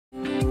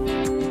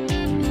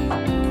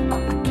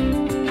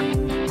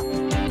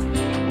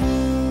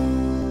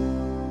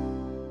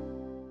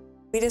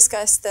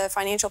discussed the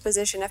financial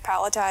position of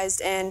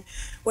Palletized and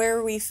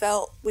where we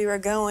felt we were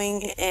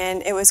going,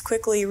 and it was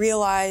quickly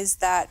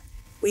realized that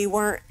we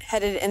weren't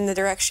headed in the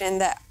direction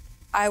that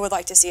I would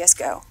like to see us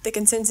go. The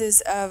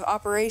consensus of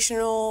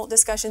operational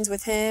discussions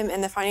with him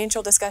and the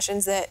financial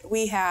discussions that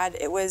we had,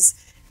 it was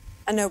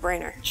a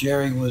no-brainer.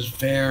 Jerry was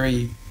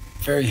very,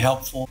 very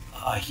helpful.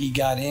 He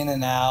got in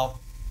and out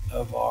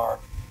of our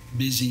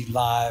busy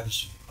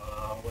lives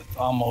with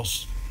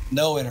almost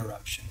no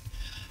interruption.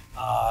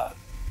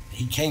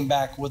 He came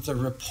back with a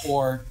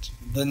report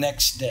the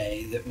next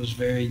day that was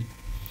very,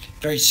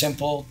 very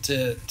simple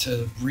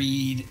to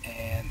read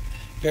and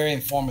very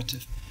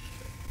informative.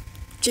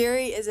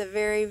 Jerry is a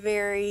very,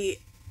 very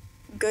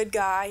good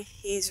guy.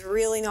 He's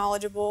really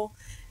knowledgeable.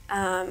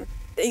 The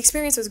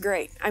experience was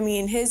great. I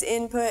mean, his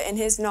input and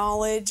his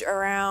knowledge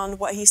around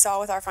what he saw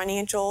with our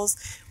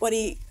financials, what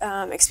he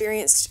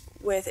experienced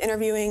with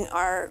interviewing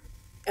our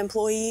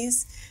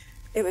employees,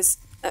 it was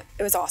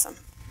awesome.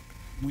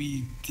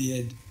 We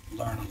did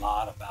learn a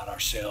lot about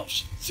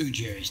ourselves through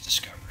Jerry's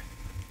discovery.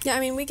 Yeah, I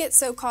mean, we get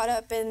so caught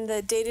up in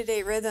the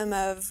day-to-day rhythm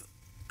of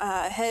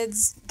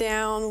heads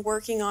down,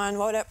 working on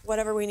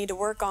whatever we need to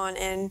work on,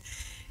 and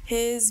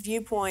his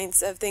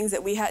viewpoints of things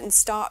that we hadn't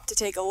stopped to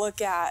take a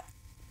look at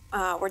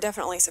were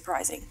definitely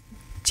surprising.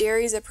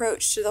 Jerry's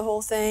approach to the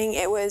whole thing,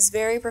 it was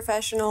very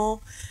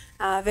professional,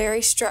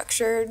 very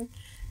structured.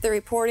 The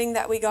reporting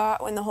that we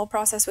got when the whole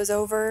process was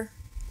over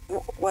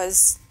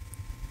was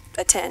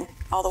a 10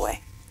 all the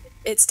way.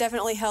 It's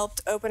definitely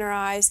helped open our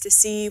eyes to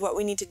see what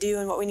we need to do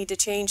and what we need to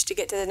change to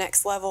get to the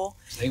next level.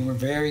 They were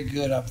very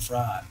good up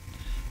front,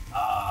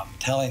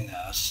 telling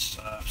us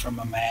from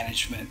a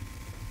management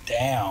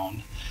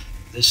down,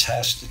 this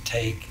has to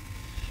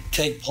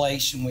take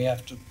place, and we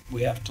have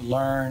to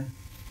learn,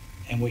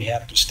 and we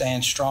have to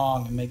stand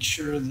strong and make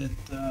sure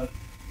that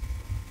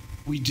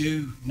we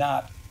do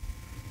not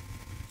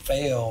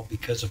fail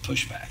because of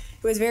pushback.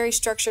 It was very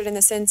structured in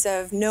the sense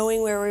of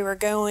knowing where we were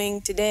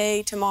going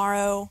today,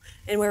 tomorrow,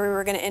 and where we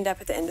were going to end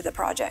up at the end of the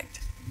project.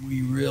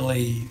 We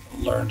really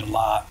learned a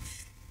lot.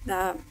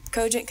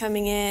 Cogent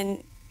coming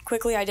in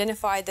quickly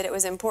identified that it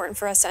was important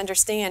for us to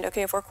understand,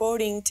 okay, if we're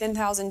quoting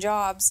 10,000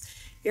 jobs,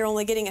 you're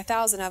only getting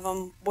 1,000 of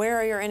them. Where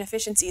are your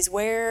inefficiencies?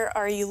 Where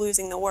are you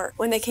losing the work?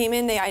 When they came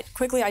in, they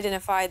quickly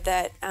identified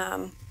that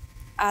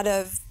out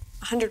of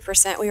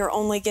 100%, we were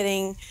only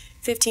getting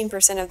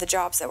 15% of the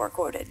jobs that were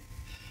quoted.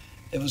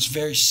 It was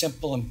very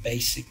simple and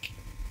basic.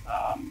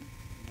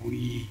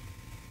 We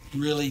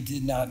really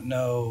did not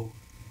know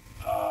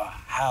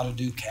how to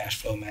do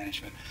cash flow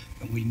management,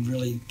 and we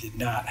really did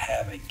not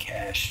have a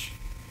cash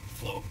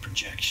flow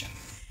projection.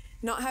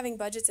 Not having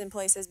budgets in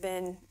place has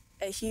been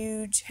a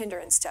huge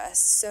hindrance to us.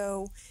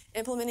 So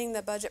implementing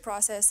the budget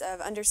process of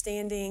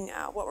understanding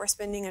what we're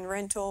spending in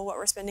rental, what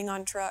we're spending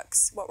on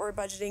trucks, what we're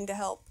budgeting to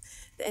help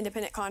the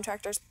independent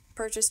contractors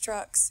purchase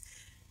trucks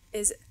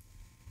is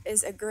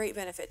a great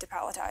benefit to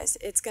Palletized.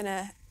 It's going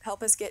to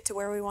help us get to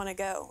where we want to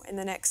go in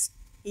the next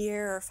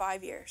year or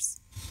 5 years.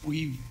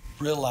 We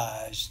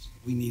realized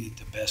we needed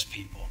the best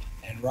people,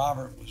 and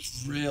Robert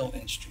was real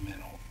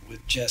instrumental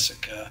with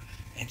Jessica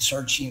in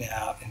searching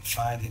out and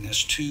finding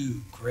us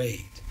two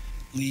great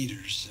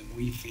leaders that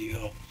we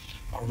feel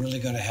are really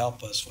going to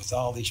help us with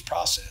all these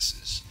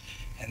processes.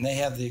 And they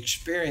have the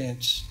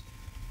experience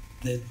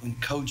that when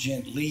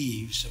Cogent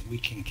leaves, that we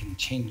can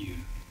continue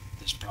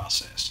this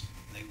process.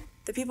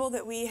 The people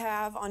that we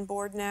have on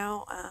board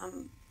now,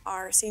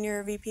 our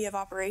Senior VP of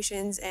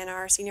Operations and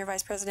our Senior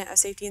Vice President of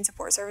Safety and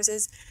Support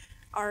Services,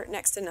 are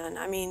next to none.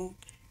 I mean,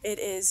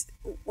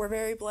 we're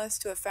very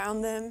blessed to have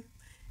found them,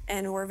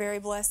 and we're very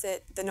blessed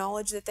at the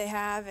knowledge that they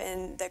have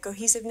and the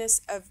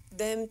cohesiveness of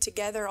them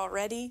together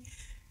already.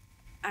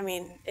 I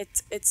mean,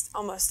 it's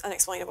almost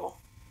unexplainable.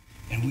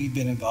 And we've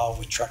been involved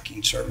with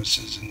trucking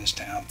services in this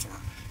town for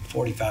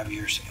 45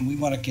 years, and we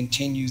want to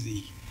continue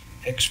the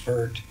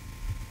expert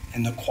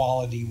and the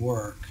quality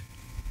work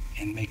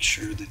and make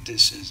sure that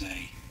this is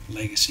a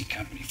legacy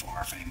company for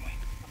our family.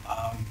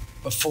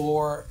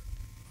 Before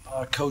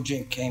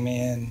Cogent came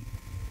in,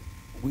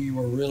 we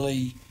were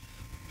really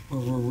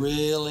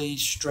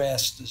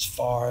stressed as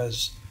far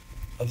as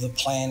of the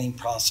planning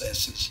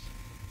processes,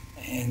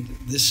 and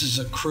this is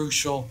a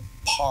crucial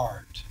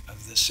part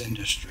of this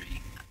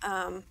industry.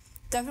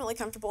 Definitely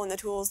comfortable in the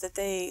tools that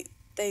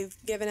they've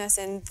given us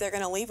and they're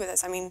going to leave with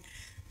us. I mean,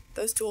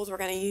 those tools we're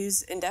going to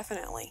use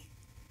indefinitely.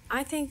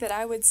 I think that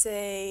I would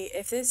say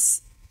if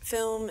this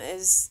film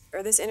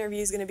this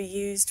interview is going to be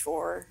used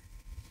for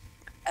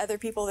other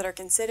people that are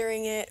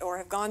considering it or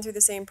have gone through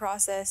the same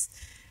process,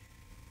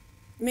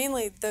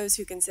 mainly those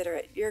who consider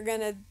it, you're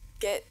going to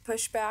get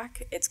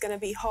pushback. It's going to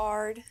be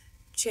hard.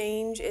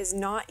 Change is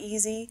not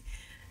easy.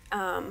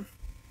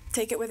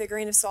 Take it with a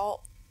grain of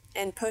salt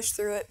and push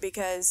through it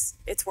because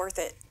it's worth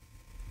it.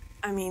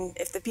 I mean,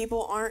 if the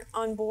people aren't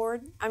on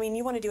board, I mean,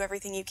 you want to do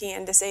everything you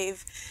can to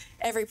save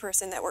every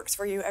person that works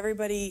for you.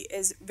 Everybody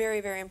is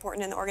very, very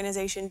important in the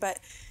organization, but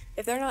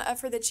if they're not up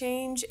for the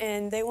change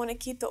and they want to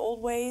keep the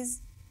old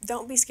ways,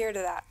 don't be scared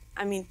of that.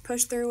 I mean,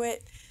 push through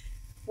it,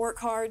 work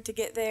hard to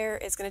get there.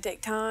 It's going to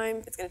take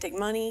time. It's going to take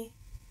money.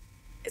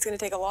 It's going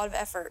to take a lot of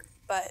effort,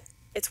 but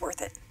it's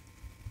worth it.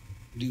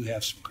 We do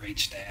have some great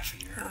staff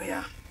here. Oh,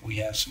 yeah. We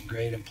have some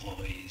great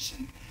employees,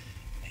 and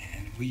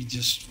we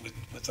just,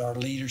 with our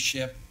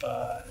leadership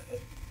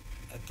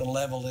at the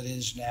level it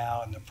is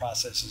now and the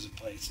processes in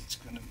place, it's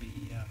going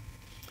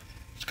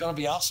to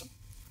be awesome.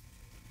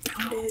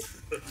 It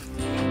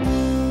is.